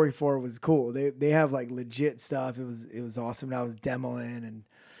company I worked for was cool. They have like legit stuff. It was awesome. And I was demoing and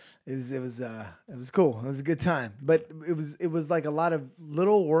it was cool. It was a good time. But it was like a lot of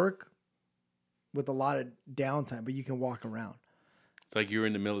little work with a lot of downtime, but you can walk around. It's like you were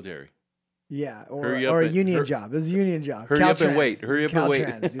in the military. Yeah, Hurry up or a and- union job. It was a union job. Hurry up and Caltrans. wait. It Hurry was up and wait.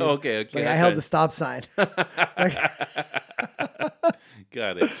 Caltrans, dude. Okay. Like I held the Caltrans. stop sign.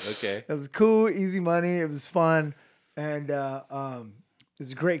 Got it. Okay. It was cool, easy money. It was fun, and it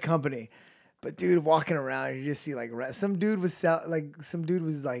was a great company. But dude, walking around, you just see like some dude was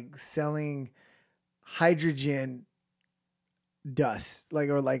selling hydrogen dust, like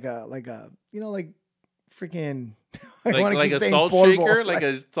freaking I wanna Like keep a saying salt portable. shaker? Like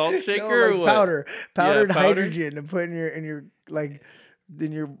a salt shaker? No, or like what? powdered powder? hydrogen and put in your like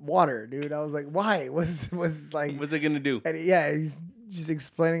in your water, dude. I was like, why? Was like What's it gonna do? and yeah, he's just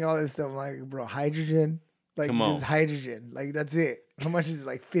explaining all this stuff. I'm like, bro, hydrogen. Like Come on. just hydrogen. Like that's it. How much is it?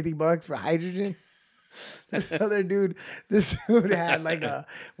 Like $50 for hydrogen? This other dude, this dude had like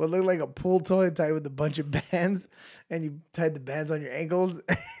what looked like a pool toy tied with a bunch of bands, and you tied the bands on your ankles,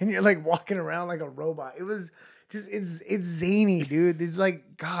 and you're like walking around like a robot. It was just it's zany, dude. It's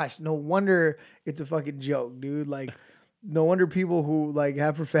like, gosh, no wonder it's a fucking joke, dude. Like, no wonder people who like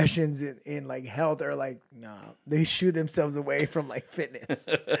have professions in like health are like, nah, they shoot themselves away from like fitness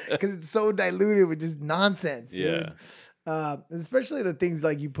because it's so diluted with just nonsense. Yeah. Dude. Especially the things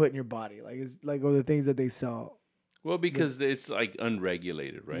like you put in your body, like it's like or the things that they sell. Well, because it's like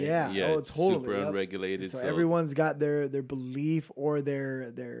unregulated, right? Yeah. Yeah. Oh, it's totally. super Yep. unregulated. So everyone's got their belief or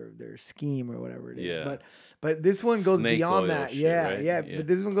their scheme or whatever it is. Yeah. But this one goes Snake beyond oil that. shit, Yeah, right? yeah. Yeah. But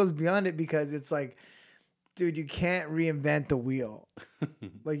this one goes beyond it because it's like, dude, you can't reinvent the wheel.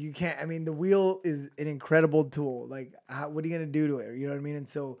 Like you can't. I mean, the wheel is an incredible tool. Like, what are you gonna do to it? You know what I mean? And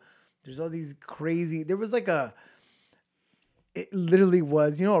so there's all these crazy. There was like it literally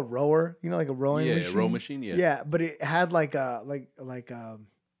was, a rower, like a rowing machine. Yeah, row machine, yeah. Yeah, but it had like a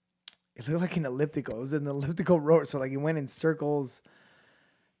it looked like an elliptical. It was an elliptical rower, so like it went in circles.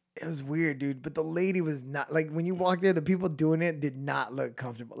 It was weird, dude. But the lady was not like when you walked there, the people doing it did not look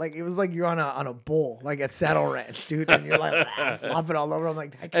comfortable. Like it was like you're on a bull, like at Saddle Ranch, dude, and you're like flopping all over. I'm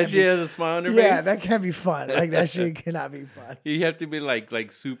like, that can't And she be, has a smile on her face. yeah, that can't be fun. Like that shit cannot be fun. You have to be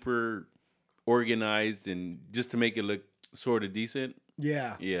like super organized and just to make it look sort of decent.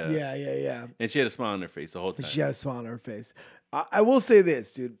 Yeah, Yeah. yeah. And she had a smile on her face the whole time. She had a smile on her face. I will say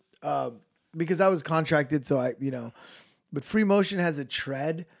this, dude, because I was contracted, so but Free Motion has a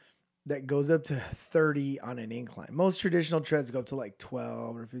tread that goes up to 30 on an incline. Most traditional treads go up to like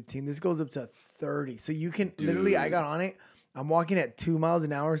 12 or 15. This goes up to 30. So you can literally, I got on it. I'm walking at 2 miles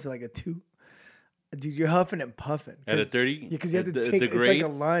an hour, so like a 2. Dude, you're huffing and puffing. At a 30? Yeah, because you have to The take, it's grade?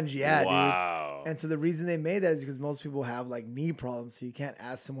 like a lunge. Yeah, Wow. dude. And so the reason they made that is because most people have like knee problems, so you can't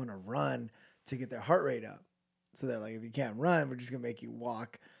ask someone to run to get their heart rate up. So they're like, if you can't run, we're just gonna make you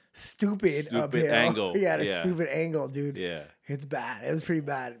walk stupid uphill. angle. Yeah, at a Yeah. stupid angle, dude. Yeah. It's bad. It was pretty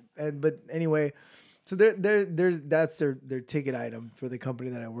bad. But anyway, so that's their ticket item for the company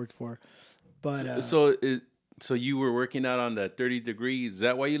that I worked for. But So you were working out on that 30 degrees. Is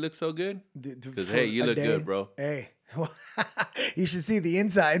that why you look so good? Because, hey, you look good, bro. Hey, you should see the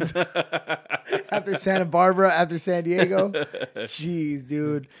insides after Santa Barbara, after San Diego. Jeez,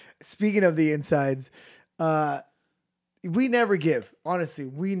 dude. Speaking of the insides, we never give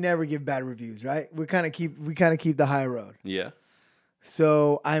bad reviews, right? We kind of keep the high road. Yeah.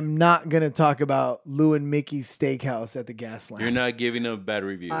 So I'm not gonna talk about Lou and Mickey's Steakhouse at the Gaslamp. You're not giving a bad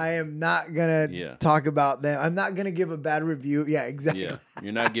review. I am not gonna talk about them. I'm not gonna give a bad review. Yeah, exactly. Yeah.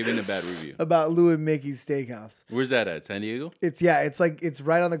 You're not giving a bad review. About Lou and Mickey's Steakhouse. Where's that at? San Diego? It's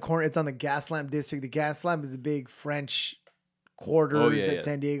right on the corner. It's on the Gaslamp district. The Gaslamp is a big French quarters that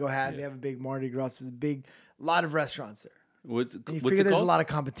San Diego has. They have a big Mardi Gras. There's a lot of restaurants there. What's And you it figure there's called? a lot of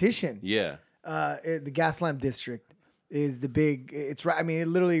competition. Yeah. The Gaslamp district is the big. It's right. I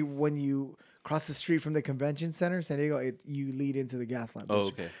mean, literally when you cross the street from the convention center, San Diego, you lead into the Gaslamp district, Oh,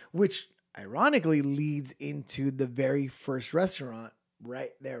 okay. which ironically leads into the very first restaurant right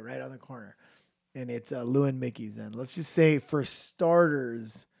there, right on the corner, and it's Lou and Mickey's. And let's just say, for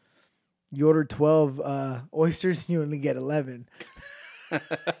starters, you order 12 oysters, you only get 11.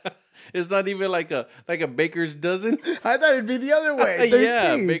 It's not even like a baker's dozen. I thought it'd be the other way. 13.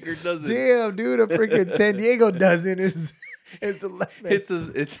 Yeah, baker dozen. Damn, dude, a freaking San Diego dozen is 11. It's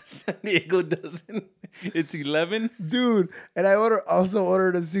a San Diego dozen. It's 11. Dude, and I also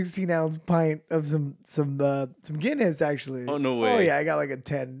ordered a 16-ounce pint of some Guinness, actually. Oh, no way. Oh yeah, I got like a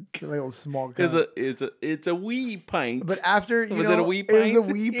 10, like a small cup. It's a wee pint. But after Was it a wee it was a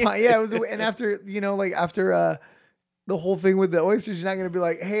pint? wee pint. Yeah, it was. And after after the whole thing with the oysters, you're not gonna be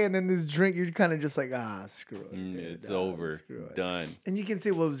like, hey, and then this drink, you're kind of just like, screw it. dude. It's over. Screw it. Done. And you can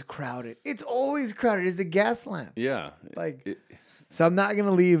say, well, it was crowded. It's always crowded. It's a Gaslamp. Yeah. Like, so I'm not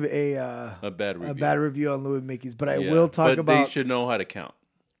gonna leave a bad review. a bad review on Louis and Mickey's, but I Yeah. will talk but about. they should know how to count.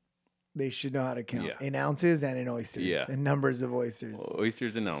 They should know how to count Yeah. in ounces and in oysters, Yeah. and numbers of oysters.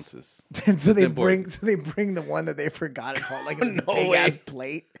 Oysters and ounces. And so they important. bring the one that they forgot. It's all like in this No big way. ass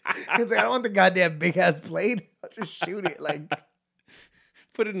plate. It's like, I don't want the goddamn big ass plate. I'll just shoot it. Like,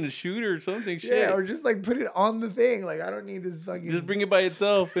 Put it in a shooter or something. Shit. yeah, or just like put it on the thing. Like, I don't need this fucking. Just bring it by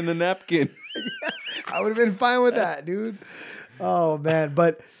itself in a napkin. I would have been fine with that, dude. Oh man,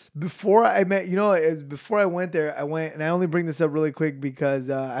 but before I met, before I went there, I went, and I only bring this up really quick because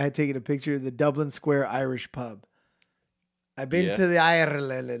I had taken a picture of the Dublin Square Irish pub. I've been Yeah. to the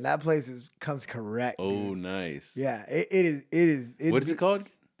Ireland, and that place comes correct. Oh, dude. nice. Yeah, it is. What is it called?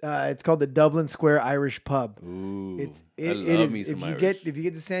 It's called the Dublin Square Irish Pub. Ooh, It love is me some if you Irish.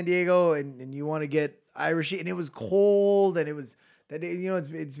 get to San Diego and you want to get Irish, and it was cold and it was that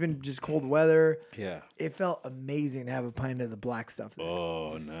it's been just cold weather. Yeah. It felt amazing to have a pint of the black stuff there. Oh,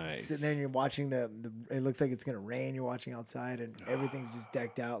 Just nice. Sitting there and you're watching the it looks like it's gonna rain. You're watching outside and everything's just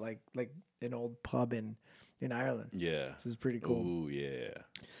decked out like an old pub in Ireland. Yeah. This is pretty cool. Ooh, yeah.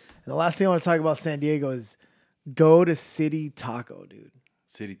 And the last thing I want to talk about San Diego is go to City Taco, dude.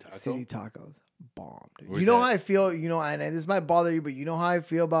 City Taco. City Tacos. Bomb, dude. Where's you know that? how I feel, and this might bother you, but you know how I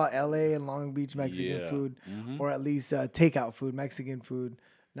feel about LA and Long Beach Mexican Yeah. food, Mhm. or at least takeout food, Mexican food.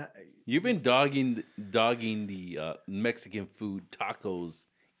 Not, You've been dogging the Mexican food tacos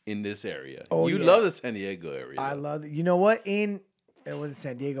in this area. Oh, you yeah. love the San Diego area. I though. love it. You know what? It wasn't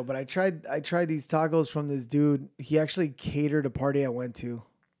San Diego, but I tried these tacos from this dude. He actually catered a party I went to.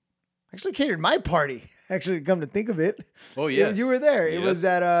 Actually catered my party. Actually, come to think of it. Oh, yes. You were there. It Yes. was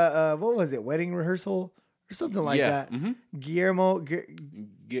at what was it? Wedding rehearsal or something like Yeah. that. Mhm. Guillermo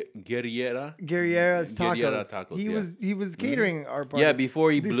Guerriera. Guerriera's tacos. Guerriera tacos, He yeah. was catering our party. Yeah,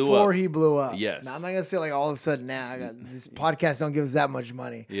 before he blew Before up. he blew up. Yes. Now, I'm not gonna say like all of a sudden now this podcast don't give us that much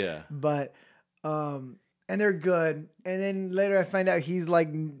money. Yeah. But and they're good. And then later I find out he's like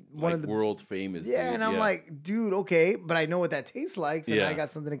one Like of the world famous. yeah, dude. and I'm like, dude, okay, but I know what that tastes like, so now Yeah. I got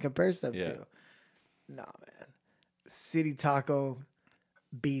something to compare stuff Yeah. to. Nah, man. City Taco,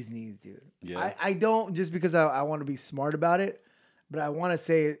 bees knees, dude. Yeah. I don't just because I want to be smart about it, but I want to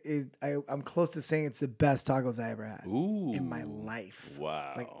say I'm close to saying it's the best tacos I ever had Ooh. in my life.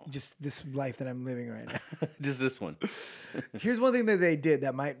 Wow. Like just this life that I'm living right now. Just this one. Here's one thing that they did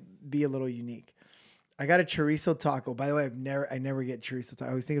that might be a little unique. I got a chorizo taco. By the way, I never get chorizo taco. I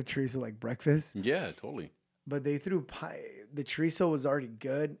always think of chorizo like breakfast, Yeah, totally. but they threw the chorizo was already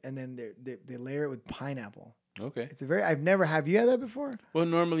good, and then they layer it with pineapple. Okay. It's have you had that before? Well,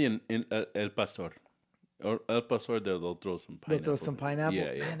 normally in El Pastor. Or El Pastor, they'll throw some They'll pineapple. throw some pineapple.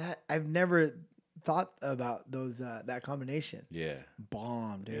 Yeah, yeah. Man, I've never thought about those that combination. Yeah.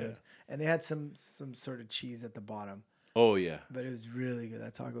 Bomb, dude. Yeah. And they had some sort of cheese at the bottom, Oh, yeah. but it was really good.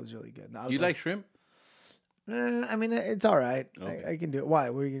 That taco was really good. You like shrimp? I mean, it's all right. Okay. I can do it. Why?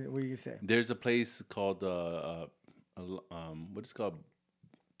 What are you gonna say? There's a place called what is it called?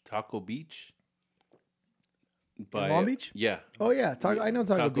 Taco Beach. Long Beach? Yeah. Oh yeah, I know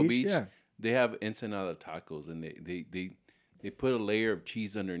Taco Beach. Yeah. They have ensenada tacos, and they put a layer of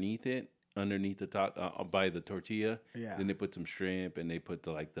cheese underneath the taco by the tortilla. Yeah. Then they put some shrimp, and they put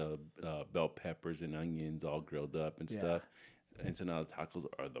the bell peppers and onions all grilled up and Yeah. stuff. Ensenada tacos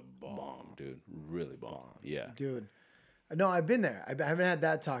are the bomb, dude. Really bomb. Yeah. Dude. No, I've been there. I haven't had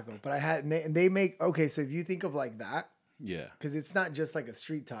that taco, but I had, and they make, okay, so if you think of like that, Yeah. because it's not just like a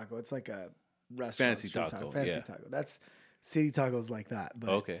street taco, it's like a restaurant Fancy street taco, fancy yeah. taco. That's City Tacos like that. But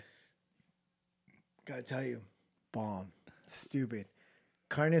Okay. gotta tell you, bomb, stupid.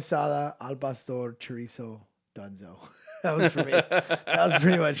 Carne asada, al pastor, chorizo, dunzo. That was for me. That was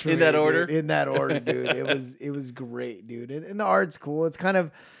pretty much for me. In that dude. order? In that order, dude. It was great, dude. And the art's cool. It's kind of,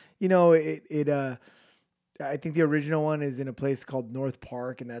 I think the original one is in a place called North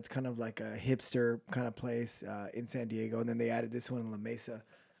Park, and that's kind of like a hipster kind of place in San Diego. And then they added this one in La Mesa.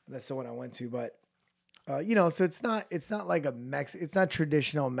 That's the one I went to. But so it's not like it's not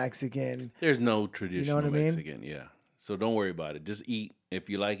traditional Mexican. There's no traditional what I mean? Mexican. Yeah. So don't worry about it. Just eat. If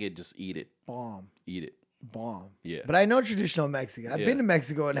you like it, just eat it. Bomb. Eat it. Bomb. Yeah. But I know traditional Mexican. I've Yeah. been to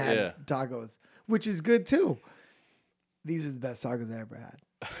Mexico and had Yeah. tacos, which is good too. These are the best tacos I ever had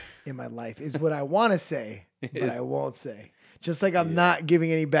in my life, is what I want to say, but I won't say. Just like I'm not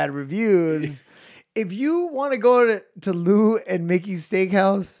giving any bad reviews. If you want to go to Lou and Mickey's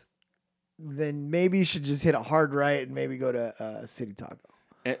Steakhouse, then maybe you should just hit a hard right and maybe go to City Taco.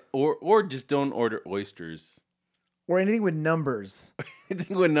 Or just don't order oysters. Or anything with numbers.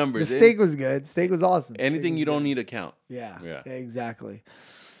 Anything with The numbers. steak was good. Steak was awesome. Anything Steak was you don't good. need to count. Yeah, Yeah. exactly.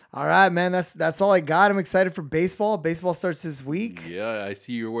 All right, man. That's all I got. I'm excited for baseball. Baseball starts this week. Yeah, I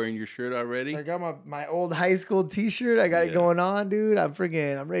see you're wearing your shirt already. I got my old high school T-shirt. I got it Yeah. going on, dude. I'm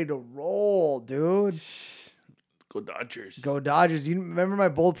ready to roll, dude. Go Dodgers. Go Dodgers. You remember my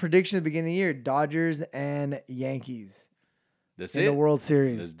bold prediction at the beginning of the year? Dodgers and Yankees That's in it. the World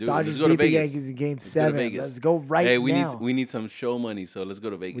Series. Let's do it. Dodgers Let's go to beat the Vegas. Yankees in Game Let's go to 7. Vegas. Let's go right Hey, now. we need some show money, so let's go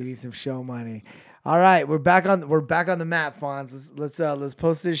to Vegas. We need some show money. All right, we're back on the map, Fonz. Let's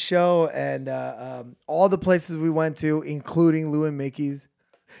post this show and all the places we went to, including Lou and Mickey's.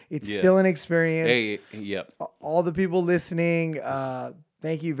 It's Yeah. still an experience. Hey, yep. All the people listening,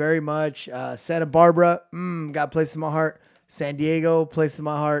 thank you very much. Santa Barbara, got a place in my heart. San Diego, place in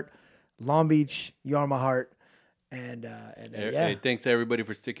my heart. Long Beach, you are my heart. And Hey, yeah, thanks everybody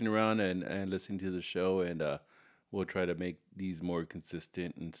for sticking around and listening to the show, and we'll try to make these more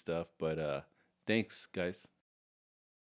consistent and stuff. But thanks, guys.